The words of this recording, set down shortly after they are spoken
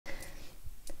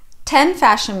10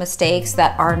 fashion mistakes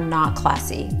that are not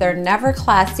classy. They're never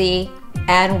classy,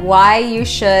 and why you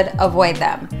should avoid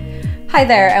them. Hi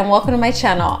there, and welcome to my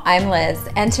channel. I'm Liz,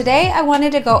 and today I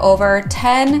wanted to go over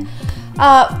 10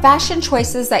 fashion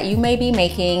choices that you may be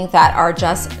making that are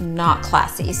just not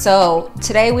classy. So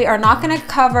today we are not going to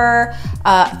cover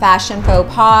fashion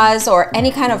faux pas or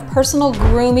any kind of personal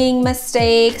grooming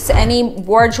mistakes, any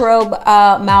wardrobe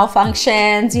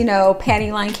malfunctions, you know, panty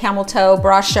line, camel toe,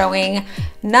 bra showing,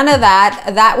 none of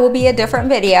that. That will be a different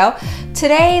video.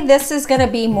 Today this is going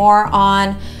to be more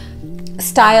on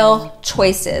style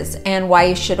choices and why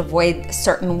you should avoid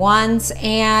certain ones.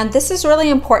 And this is really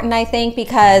important, I think,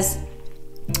 because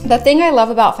the thing I love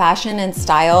about fashion and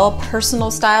style,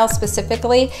 personal style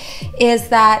specifically, is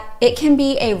that it can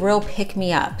be a real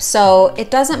pick-me-up. So it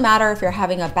doesn't matter if you're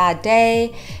having a bad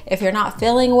day, if you're not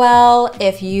feeling well,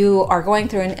 if you are going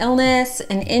through an illness,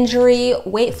 an injury,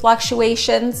 weight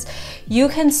fluctuations, you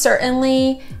can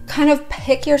certainly kind of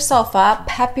pick yourself up,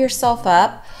 pep yourself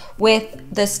up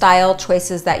with the style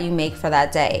choices that you make for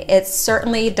that day. It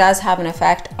certainly does have an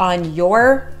effect on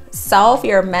yourself,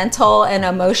 your mental and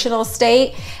emotional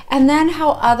state, and then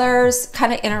how others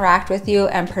kind of interact with you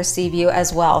and perceive you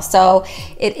as well. So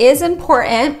it is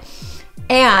important.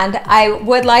 And I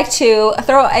would like to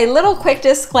throw a little quick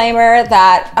disclaimer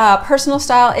that personal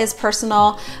style is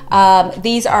personal.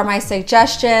 These are my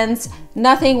suggestions.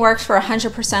 Nothing works for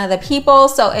 100% of the people.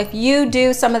 So if you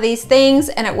do some of these things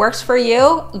and it works for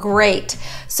you, great.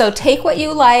 So take what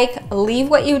you like, leave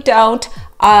what you don't.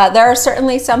 There are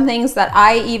certainly some things that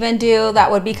I even do that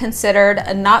would be considered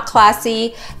not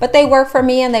classy, but they work for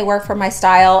me and they work for my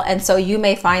style. And so you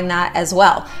may find that as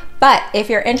well. But if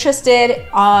you're interested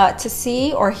to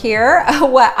see or hear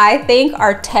what I think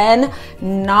are 10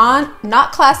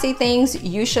 not classy things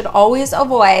you should always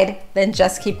avoid, then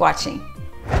just keep watching.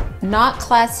 Not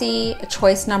classy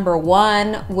choice number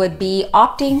 1 would be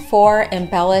opting for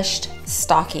embellished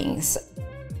stockings.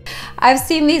 I've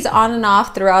seen these on and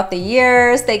off throughout the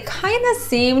years. They kind of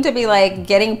seem to be like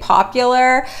getting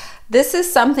popular. This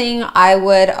is something I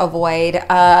would avoid.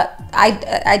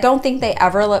 I don't think they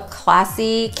ever look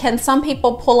classy. Can some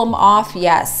people pull them off?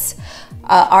 Yes.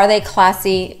 Are they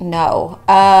classy? No.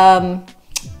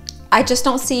 I just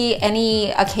don't see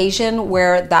any occasion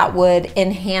where that would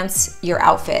enhance your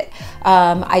outfit.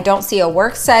 I don't see a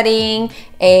work setting,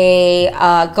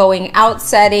 a going out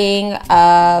setting.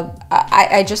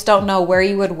 I just don't know where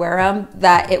you would wear them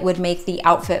that it would make the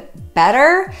outfit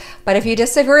better. But if you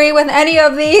disagree with any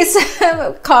of these,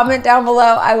 comment down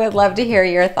below. I would love to hear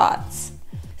your thoughts.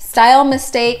 Style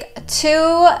mistake 2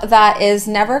 that is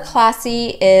never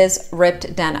classy is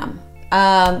ripped denim.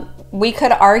 We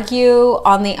could argue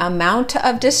on the amount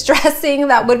of distressing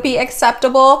that would be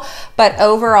acceptable, but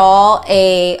overall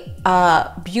a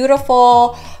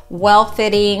beautiful,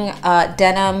 well-fitting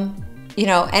denim, you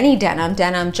know, any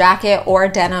denim jacket or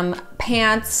denim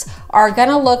pants are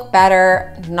gonna look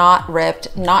better, not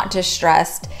ripped, not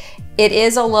distressed. It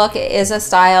is a look, it is a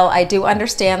style, I do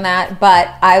understand that, but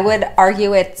I would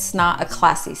argue it's not a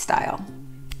classy style.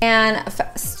 And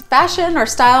fashion or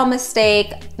style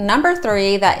mistake number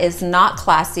 3 that is not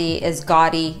classy is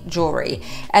gaudy jewelry.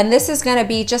 And this is gonna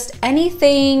be just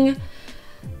anything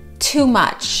too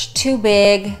much, too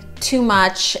big, too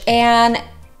much. And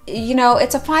you know,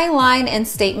 it's a fine line in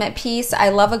statement piece. I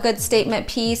love a good statement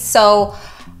piece. So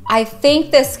I think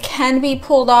this can be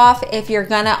pulled off if you're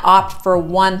gonna opt for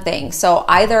one thing. So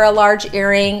either a large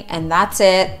earring and that's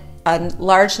it, a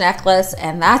large necklace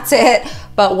and that's it.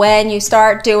 But when you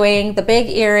start doing the big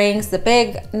earrings, the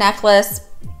big necklace,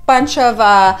 bunch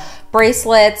of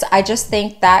bracelets, I just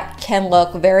think that can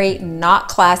look very not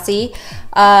classy.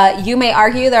 You may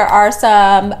argue there are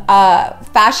some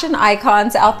fashion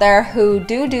icons out there who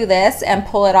do this and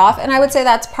pull it off, and I would say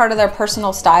that's part of their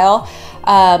personal style.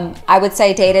 I would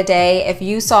say day to day, if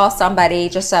you saw somebody,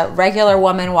 just a regular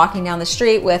woman walking down the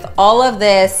street with all of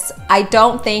this, I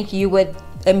don't think you would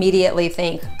immediately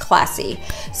think classy.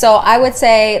 So I would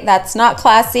say that's not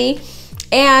classy.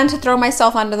 And to throw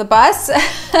myself under the bus,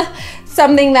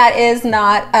 something that is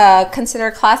not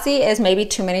considered classy is maybe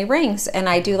too many rings. And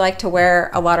I do like to wear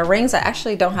a lot of rings. I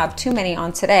actually don't have too many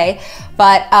on today,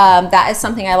 but that is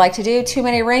something I like to do. Too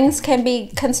many rings can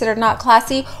be considered not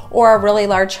classy, or a really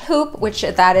large hoop, which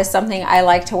that is something I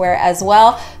like to wear as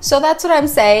well. So that's what I'm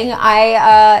saying.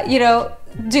 I, you know,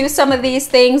 do some of these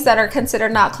things that are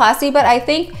considered not classy, but I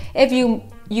think if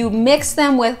you mix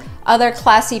them with other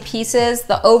classy pieces,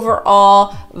 the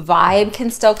overall vibe can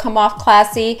still come off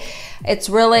classy. It's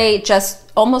really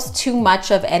just almost too much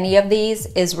of any of these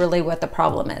is really what the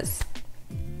problem is.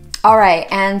 All right,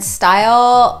 and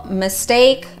style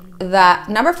mistake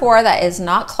Number 4 that is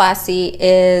not classy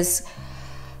is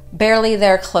barely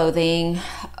there clothing,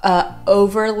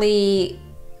 overly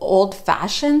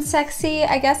old-fashioned sexy,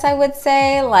 I guess I would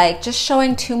say, like just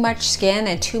showing too much skin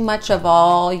and too much of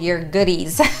all your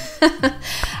goodies.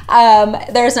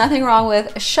 There's nothing wrong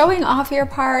with showing off your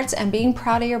parts and being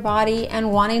proud of your body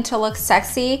and wanting to look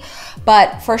sexy,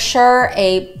 but for sure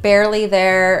a barely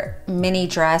there mini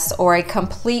dress or a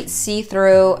complete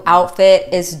see-through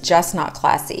outfit is just not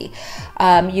classy.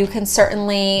 You can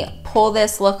certainly pull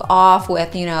this look off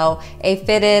with, you know, a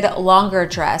fitted longer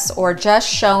dress or just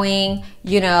showing,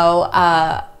 you know,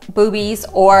 boobies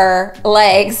or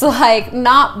legs, like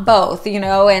not both, you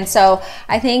know. And so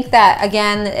I think that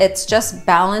again, it's just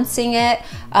balancing it,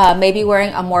 maybe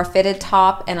wearing a more fitted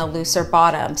top and a looser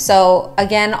bottom. So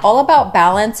again, all about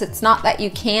balance. It's not that you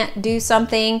can't do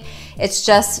something, it's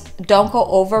just don't go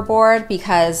overboard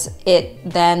because it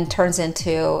then turns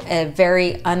into a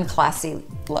very unclassy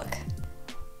look.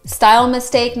 Style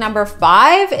mistake number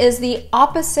 5 is the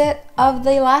opposite of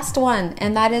the last one,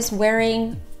 and that is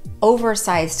wearing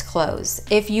oversized clothes.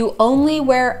 If you only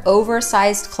wear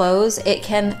oversized clothes, it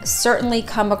can certainly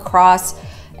come across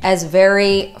as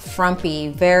very frumpy,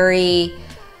 very,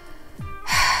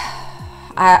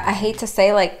 I hate to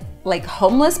say like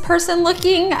homeless person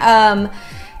looking.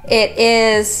 It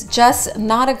is just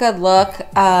not a good look.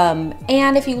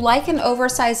 And if you like an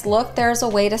oversized look, there's a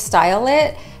way to style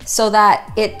it so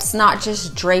that it's not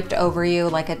just draped over you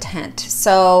like a tent.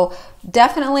 So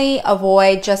definitely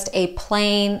avoid just a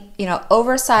plain, you know,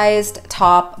 oversized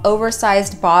top,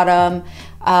 oversized bottom,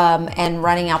 and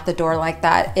running out the door like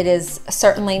that. It is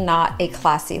certainly not a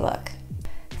classy look.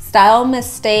 Style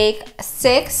mistake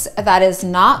 6 that is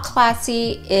not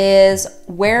classy is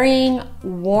wearing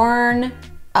worn,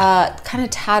 kind of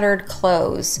tattered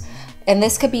clothes. And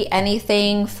this could be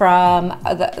anything from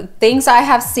the things I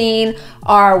have seen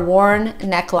are worn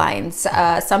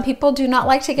necklines. Some people do not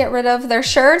like to get rid of their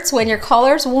shirts when your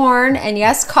collar's worn, and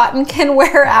yes, cotton can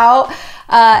wear out.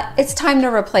 It's time to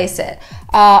replace it.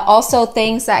 Also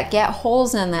things that get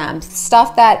holes in them,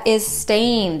 stuff that is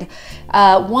stained.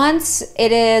 Once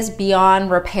it is beyond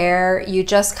repair, you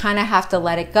just kind of have to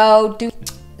let it go.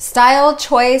 Style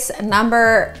choice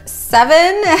number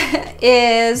 7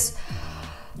 is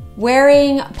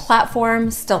wearing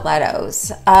platform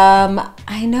stilettos.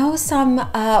 I know some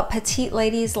petite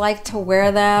ladies like to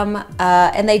wear them,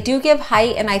 and they do give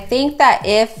height, and I think that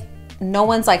if no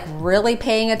one's like really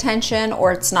paying attention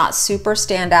or it's not super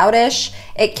standout-ish,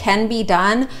 it can be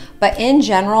done. But in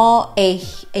general, a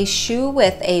shoe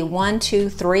with a 1, 2,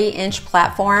 3 inch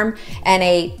platform and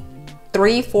a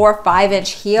 3, 4, 5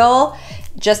 inch heel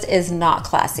just is not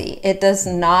classy. It does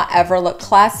not ever look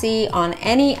classy on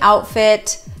any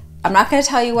outfit. I'm not going to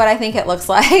tell you what I think it looks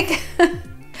like,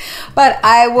 but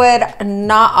I would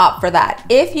not opt for that.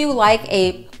 If you like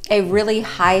a really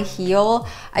high heel,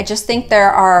 I just think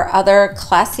there are other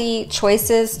classy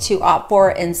choices to opt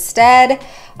for instead,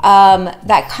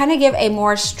 that kind of give a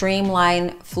more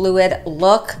streamlined, fluid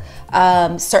look.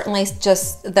 Certainly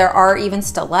just, there are even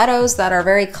stilettos that are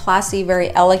very classy, very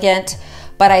elegant.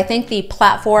 But I think the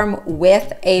platform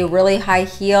with a really high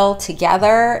heel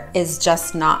together is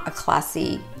just not a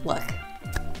classy look.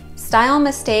 Style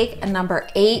mistake number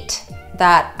 8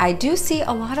 that I do see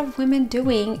a lot of women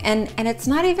doing, and it's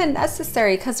not even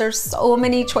necessary because there's so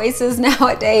many choices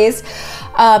nowadays,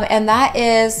 and that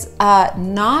is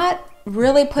not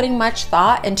really putting much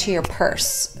thought into your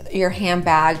purse, your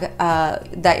handbag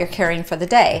that you're carrying for the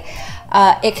day.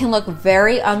 It can look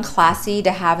very unclassy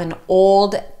to have an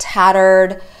old,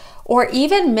 tattered, or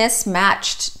even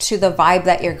mismatched to the vibe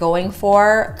that you're going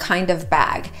for kind of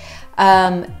bag.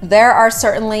 There are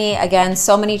certainly, again,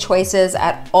 so many choices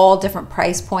at all different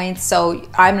price points. So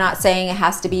I'm not saying it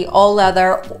has to be all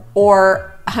leather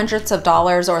or hundreds of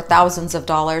dollars or thousands of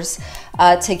dollars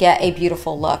to get a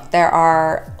beautiful look. There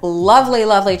are lovely,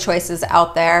 lovely choices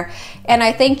out there. And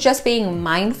I think just being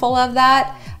mindful of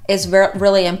that is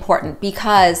really important,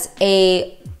 because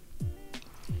a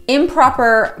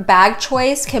improper bag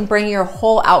choice can bring your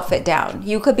whole outfit down.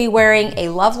 You could be wearing a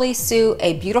lovely suit,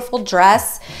 a beautiful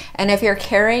dress, and if you're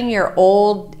carrying your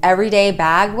old everyday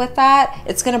bag with that,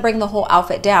 it's gonna bring the whole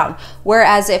outfit down.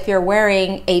 Whereas if you're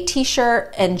wearing a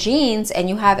t-shirt and jeans and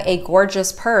you have a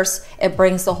gorgeous purse, it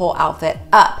brings the whole outfit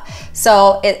up.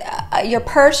 So your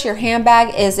purse, your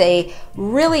handbag is a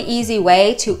really easy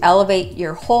way to elevate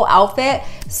your whole outfit.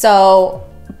 So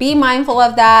be mindful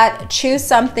of that. Choose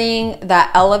something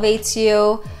that elevates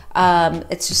you.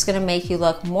 It's just gonna make you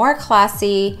look more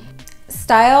classy.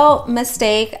 Style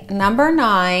mistake number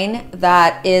 9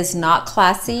 that is not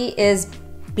classy is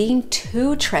being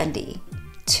too trendy.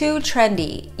 too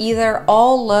trendy, either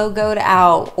all logoed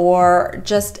out or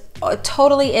just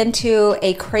totally into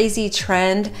a crazy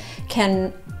trend,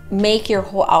 can make your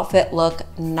whole outfit look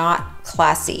not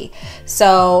classy.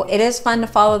 So it is fun to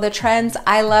follow the trends.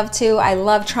 I love to. I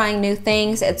love trying new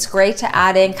things. It's great to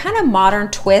add in kind of modern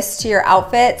twists to your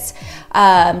outfits,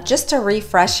 just to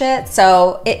refresh it.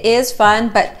 So it is fun,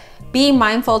 but be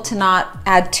mindful to not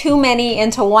add too many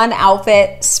into one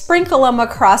outfit. Sprinkle them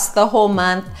across the whole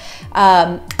month.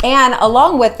 And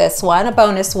along with this one, a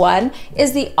bonus one,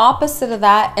 is the opposite of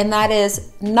that, and that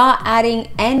is not adding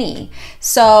any.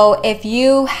 So if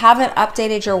you haven't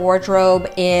updated your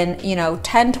wardrobe in,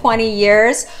 10, 20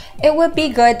 years, it would be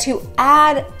good to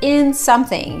add in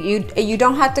something. You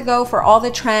don't have to go for all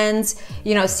the trends,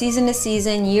 season to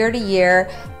season, year to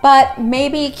year, but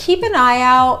maybe keep an eye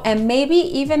out, and maybe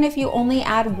even if you only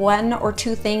add 1 or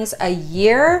 2 things a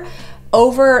year,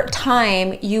 over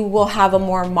time, you will have a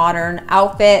more modern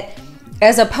outfit,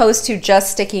 as opposed to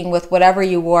just sticking with whatever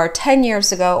you wore 10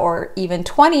 years ago or even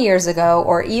 20 years ago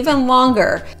or even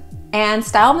longer. And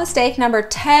style mistake number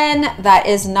 10 that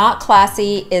is not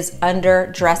classy is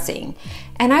underdressing.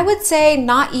 And I would say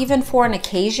not even for an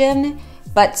occasion,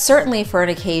 but certainly for an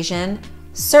occasion,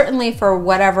 certainly for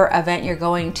whatever event you're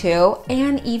going to,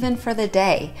 and even for the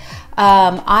day.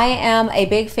 I am a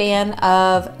big fan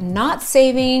of not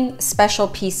saving special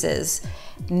pieces,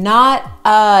 not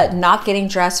getting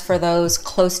dressed for those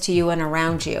close to you and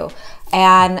around you,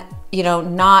 and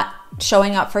not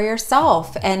showing up for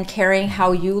yourself and caring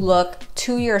how you look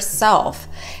to yourself.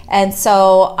 And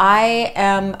so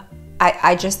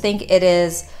I just think it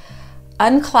is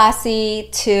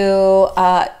unclassy to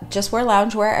just wear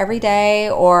loungewear every day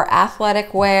or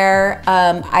athletic wear.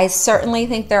 I certainly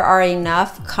think there are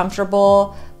enough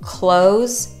comfortable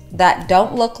clothes that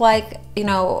don't look like,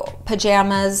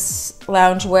 pajamas,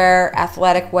 loungewear,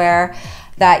 athletic wear,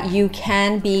 that you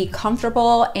can be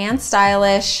comfortable and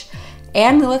stylish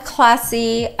and look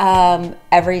classy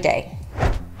every day.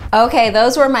 Okay,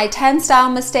 those were my 10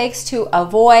 style mistakes to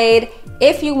avoid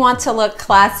if you want to look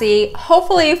classy.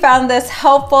 Hopefully you found this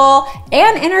helpful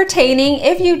and entertaining.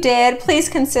 If you did, please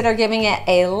consider giving it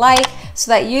a like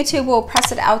so that YouTube will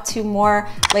press it out to more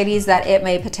ladies that it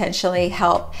may potentially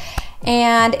help.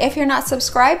 And if you're not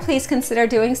subscribed, please consider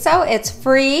doing so. It's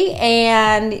free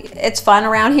and it's fun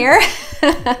around here.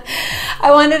 I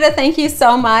wanted to thank you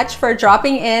so much for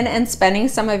dropping in and spending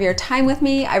some of your time with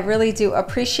me. I really do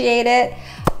appreciate it.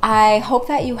 I hope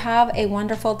that you have a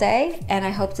wonderful day, and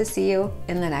I hope to see you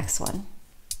in the next one.